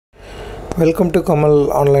Welcome to Kamal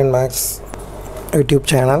Online Maths YouTube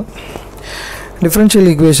channel. Differential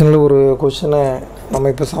equation ஒரு question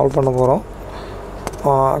நம்ம இப்போ solve பண்ண போறோம்.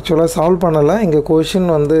 एक्चुअली சால்வ் பண்ணல. இங்க क्वेश्चन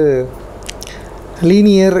வந்து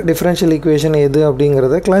linear differential equation எது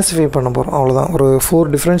அப்படிங்கறதை கிளாசிஃபை பண்ண போறோம். அவ்வளவுதான். ஒரு 4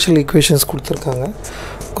 differential equations கொடுத்திருக்காங்க.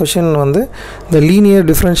 क्वेश्चन வந்து the linear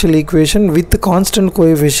differential equation with constant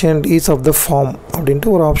coefficient is of the form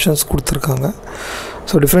அப்படினு ஒரு ஆப்ஷன்ஸ் கொடுத்திருக்காங்க.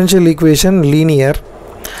 So differential equation linear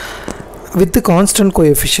with constant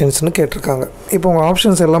coefficients னு கேட்டிருக்காங்க. இப்போ உங்க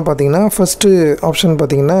ஆப்ஷன்ஸ் எல்லாம் பாத்தீங்கன்னா ஃபர்ஸ்ட் ஆப்ஷன்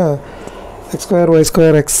பாத்தீங்கன்னா x square y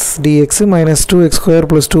square x dx minus 2x square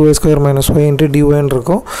plus 2y square minus y into dy ன்னு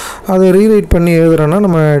இருக்கும். அதை ரீரைட் பண்ணி எழுதுறோம்னா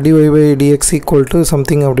நம்ம dy by dx equal to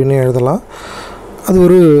something அப்படினு எழுதலாம். அது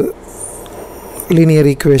ஒரு linear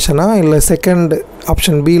equation இல்ல செகண்ட்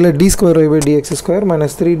ஆப்ஷன் B ல d square y by dx square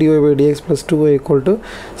minus 3 dy by dx plus 2y equal to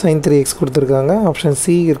sin 3x கொடுத்திருக்காங்க. ஆப்ஷன்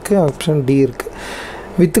C இருக்கு, ஆப்ஷன் D இருக்கு.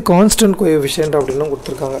 with constant coefficient அப்படினு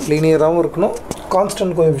கொடுத்திருக்காங்க. லீனியராவும் இருக்கணும்,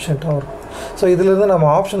 கான்ஸ்டன்ட் கோஎஃபிஷியன்ட்டாவும் இருக்கும். சோ இதில இருந்து நம்ம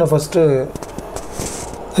ஆப்ஷனை ஃபர்ஸ்ட்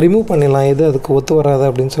ரிமூவ் பண்ணிடலாம், எது அதுக்கு ஒத்து வராது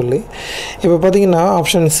அப்படினு சொல்லி. இப்போ பாத்தீங்கன்னா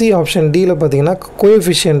ஆப்ஷன் C ஆப்ஷன் D ல பாத்தீங்கன்னா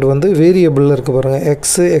கோஎஃபிஷியன்ட் வந்து வேரியபிள்ல இருக்கு பாருங்க.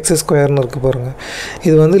 x ஸ்கொயர்னு இருக்கு பாருங்க.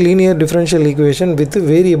 இது வந்து linear differential equation with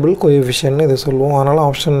variable கோஎஃபிஷியன்ட்னு இத சொல்லுவோம். அதனால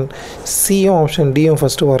ஆப்ஷன் C யும் ஆப்ஷன் D யும்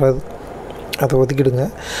ஃபர்ஸ்ட் வராது. அதை ஒதுக்கிடுங்க.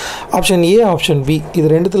 ஆப்ஷன் A ஆப்ஷன் B இது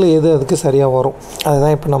ரெண்டுத்துல எது அதுக்கு சரியா வரும்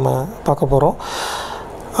அதுதான் இப்போ நம்ம பார்க்க போறோம்.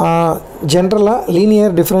 ஜெனரலா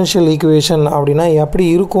லீனியர் டிஃபரன்ஷியல் ஈக்குவேஷன் அப்படினா எப்படி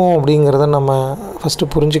இருக்கும் அப்படிங்கறத நம்ம ஃபர்ஸ்ட்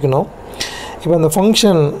புரிஞ்சிக்கணும். இப்போ அந்த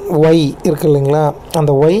ஃபங்க்ஷன் y இருக்கு இல்லீங்களா,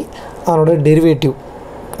 அந்த y அதோட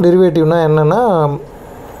டெரிவேட்டிவ்னா என்னன்னா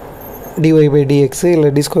dy by dx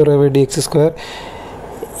இல்ல d square by dx square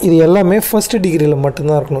இது எல்லாமே ஃபர்ஸ்ட் டிகிரில மட்டும்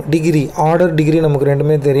தான் இருக்கணும். டிகிரி ஆர்டர் டிகிரி நமக்கு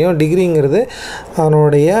ரெண்டுமே தெரியும். டிகிரிங்கிறது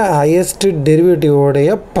அதனுடைய ஹையஸ்ட் டெரிவேட்டிவ்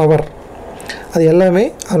உடைய பவர். அது எல்லாமே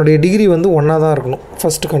அதனுடைய டிகிரி வந்து ஒண்ணா தான் இருக்கணும்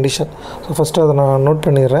ஃபர்ஸ்ட் கண்டிஷன். சோ ஃபர்ஸ்ட் அத நான் நோட்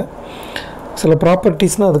பண்ணிறேன். சில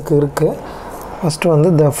ப்ராப்பர்ட்டீஸ்னா அதுக்கு இருக்கு. ஃபர்ஸ்ட்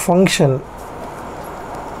வந்து the function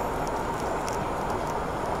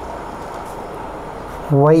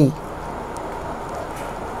y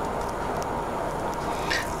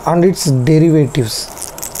and its derivatives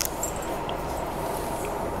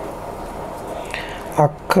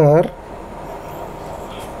occur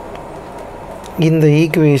in the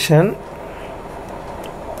equation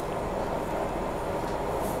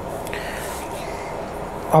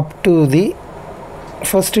up to the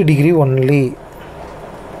first degree only.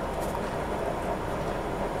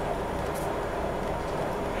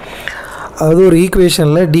 அது ஒரு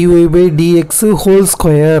ஈக்குவேஷன்ல dy by dx whole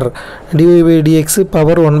square dy by dx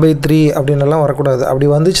power 1/3 அப்படின எல்லாம் வர கூடாது. அப்படி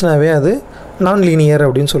வந்துச்சுனாவே அது நான் லீனியர்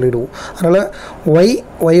அப்படினு சொல்லிடுவோம். அதனால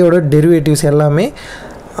y ஓட டெரிவேட்டிவ்ஸ் எல்லாமே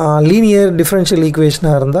லீனியர் டிஃபரன்ஷியல்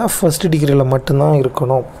ஈக்குவேஷனா இருந்தா ஃபர்ஸ்ட் டிகிரில மட்டும் தான்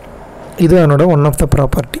இருக்கணும். இது அதோட one of the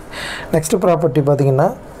property. Next property பாத்தீங்கன்னா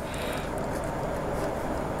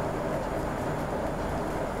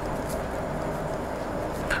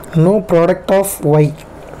no product of y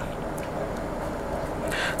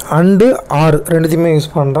and r ரெண்டுத்தையுமே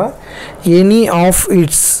யூஸ் பண்றேன். any of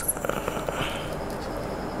its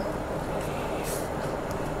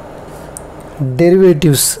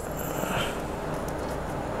derivatives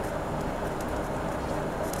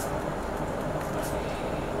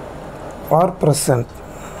are present.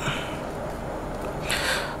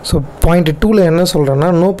 So point 2 ல என்ன சொல்றேன்னா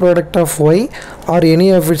no product of y or any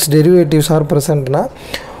of its derivatives are present னா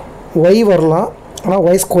y வரலாம், ஆனா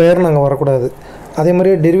y square நாங்க வர கூடாது. அதே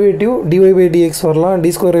மாதிரி டெரிவேட்டிவ் dy by dx வரலாம், d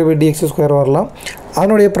square by dx square வரலாம்.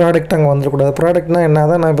 அதனுடைய ப்ராடக்ட் அங்க வந்துர கூடாது. ப்ராடக்ட்னா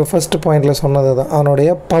என்னன்னா நான் இப்ப ஃபர்ஸ்ட் பாயிண்ட்ல சொன்னதுதான் அதனுடைய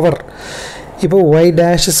பவர். இப்போ y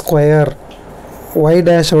dash square y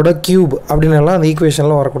dash ஓட கியூப் அப்படினெல்லாம் அந்த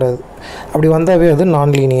ஈக்குவேஷன்ல வர கூடாது. அப்படி வந்தாவே அது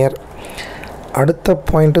நான் லீனியர். அடுத்த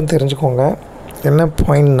பாயிண்ட்டும் தெரிஞ்சுக்கோங்க. என்ன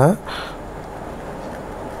பாயிண்ட்னா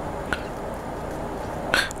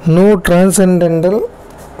no transcendental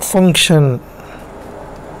function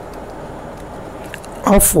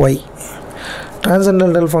of y.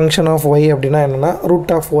 Transcendental function of y அப்படினா என்னன்னா root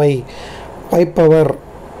of y power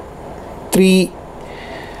 3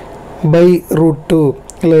 by root 2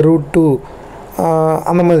 இல்ல root 2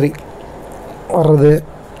 அந்த மாதிரி வர்றது,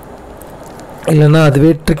 இல்லனா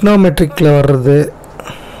அதுவே trigonometricல வர்றது,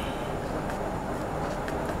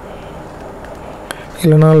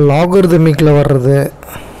 இல்லனா logarithmicல வர்றது.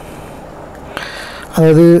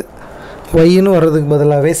 அதாவது y ன்னு வரதுக்கு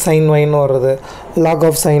பதிலாவே sin y ன்னு வருது, log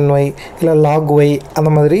of sin y இல்ல log y அந்த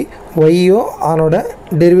மாதிரி y யோ அதோட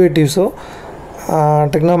டெரிவேட்டிவ்ஸோ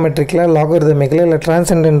trigonometricல logarithmicல இல்ல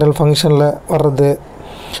transcendental functionல வர்றது.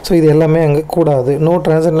 ஸோ இது எல்லாமே அங்கே கூடாது. No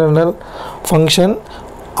transcendental function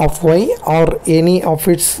of y or any of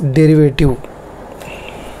its derivative.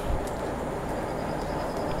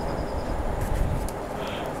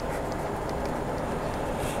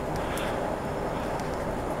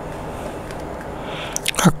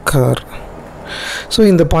 occur. So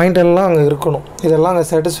இந்த பாயிண்ட் எல்லாம் அங்கே இருக்கணும். இதெல்லாம் அங்கே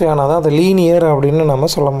சாட்டிஸ்ஃபை ஆனால் தான் அது லீனியர் அப்படின்னு நம்ம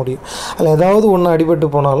சொல்ல முடியும். அதில் ஏதாவது ஒன்று அடிபட்டு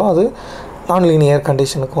போனாலும் அது நான் லீனியர்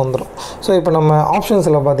கண்டிஷனுக்கு வந்துடும். ஸோ இப்போ நம்ம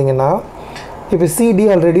ஆப்ஷன்ஸில் பார்த்தீங்கன்னா இப்போ சிடி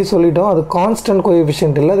ஆல்ரெடி சொல்லிட்டோம், அது கான்ஸ்டன்ட்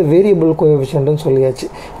கோஎஃபிஷியன்ட் இல்லை, அது வேரியபிள் கோஎஃபிஷியன்ட்னு சொல்லியாச்சு.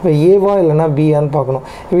 இப்போ ஏவா இல்லைனா பியான்னு பார்க்கணும்.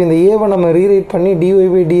 இப்போ இந்த ஏவை நம்ம ரீரைட் பண்ணி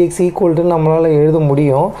dy/dx ஈக்குவல்ட்டுன்னு நம்மளால் எழுத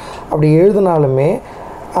முடியும். அப்படி எழுதினாலுமே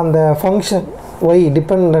அந்த ஃபங்க்ஷன் ஒய்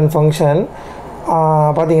டிபெண்ட் ஃபங்க்ஷன்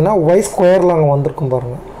பார்த்தீங்கன்னா ஒய் ஸ்கொயரில் அங்கே வந்திருக்கும்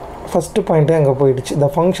பாருங்கள். ஃபஸ்ட்டு பாயிண்ட்டே அங்கே போயிடுச்சு. The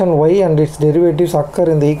function Y and it's derivatives occur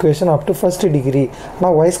இந்த equation up to first degree.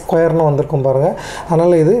 ஆனால் ஒய் ஸ்கொயர்னு வந்திருக்கும் பாருங்கள்.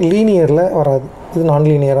 அதனால் இது லீனியரில் வராது, இது நான்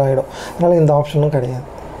லீனியராக ஆகிடும். அதனால் இந்த ஆப்ஷனும் கிடையாது.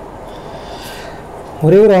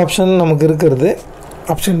 ஒரே ஒரு ஆப்ஷன் நமக்கு இருக்கிறது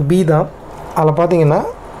ஆப்ஷன் பி தான். அதில் பார்த்தீங்கன்னா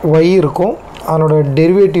ஒய் இருக்கும், அதனோட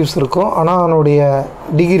டெரிவேட்டிவ்ஸ் இருக்கும், ஆனால் அதனுடைய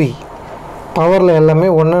டிகிரி பவரில் எல்லாமே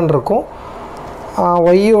ஒன்றுன்னு இருக்கும்.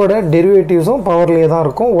 ஒய்யோட டெரிவேட்டிவ்ஸும் பவர்லேயே தான்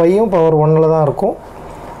இருக்கும், ஒய்யும் பவர் 1 தான் இருக்கும்,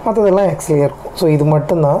 மற்றதெல்லாம் எக்ஸ்லேயே இருக்கும். ஸோ இது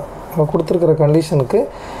மட்டும்தான் நம்ம கொடுத்துருக்கிற கண்டிஷனுக்கு.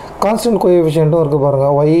 கான்ஸ்டன்ட் கோஎஃபிஷியன்ட்டும் இருக்குது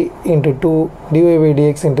பாருங்கள். Y into 2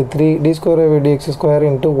 dy/dx into 3 d²/dx²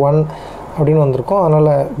 into 1 அப்படின்னு வந்திருக்கும்.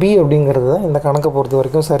 அதனால் பி அப்படிங்கிறது தான் இந்த கணக்கை பொறுத்த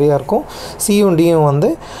வரைக்கும் சரியாக இருக்கும். சியும் டியும் வந்து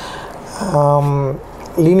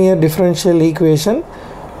linear differential equation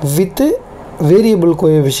with variable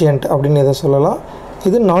coefficient அப்படின்னு இதை சொல்லலாம்.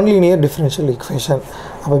 இது நான் லீனியர் டிஃப்ரென்ஷியல் ஈக்குவேஷன்.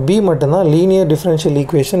 அப்போ பி மட்டும்தான் linear differential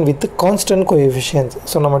equation with constant coefficients.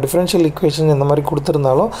 So நம்ம டிஃப்ரென்ஷியல் ஈக்குவேஷன் இந்த மாதிரி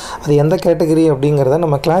கொடுத்துருந்தாலும் அது எந்த கேட்டகரி அப்படிங்கிறத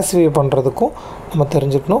நம்ம கிளாஸிஃபை பண்ணுறதுக்கும் நம்ம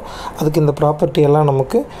தெரிஞ்சுக்கணும். அதுக்கு இந்த ப்ராப்பர்ட்டி எல்லாம்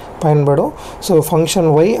நமக்கு பயன்படும். So function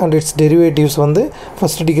Y and it's derivatives வந்து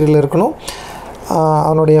ஃபஸ்ட் டிகிரியில் இருக்கணும்.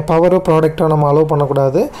 அதனுடைய பவரோ ப்ராடக்டோ நம்ம அலோவ்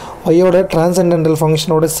பண்ணக்கூடாது. ஒய்யோட டிரான்சென்டென்டல்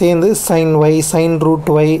ஃபங்க்ஷனோட சேர்ந்து sign Y, sign root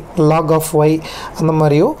Y, lock of Y அந்த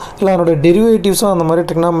மாதிரியோ இல்லை அதனோட டெரிவேட்டிவ்ஸும் அந்த மாதிரி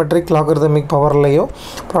ட்ரிக்னாமெட்ரிக் லாகரிதமிக் பவர்லேயோ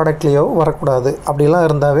ப்ராடக்ட்லேயோ வரக்கூடாது. அப்படிலாம்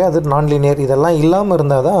இருந்தாவே அது நான் லீனியர். இதெல்லாம் இல்லாமல்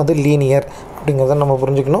இருந்தால் தான் அது லீனியர் அப்படிங்கிறத நம்ம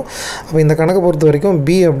புரிஞ்சுக்கணும். அப்போ இந்த கணக்கை பொறுத்த வரைக்கும்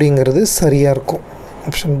பி அப்படிங்கிறது சரியாக இருக்கும்.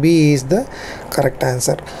 Option B is the correct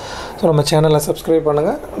answer. So நம்ம சேனலை சப்ஸ்கிரைப்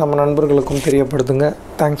பண்ணுங்கள், நம்ம நண்பர்களுக்கும் தெரியப்படுத்துங்க.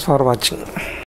 தேங்க்ஸ் ஃபார் வாட்சிங்.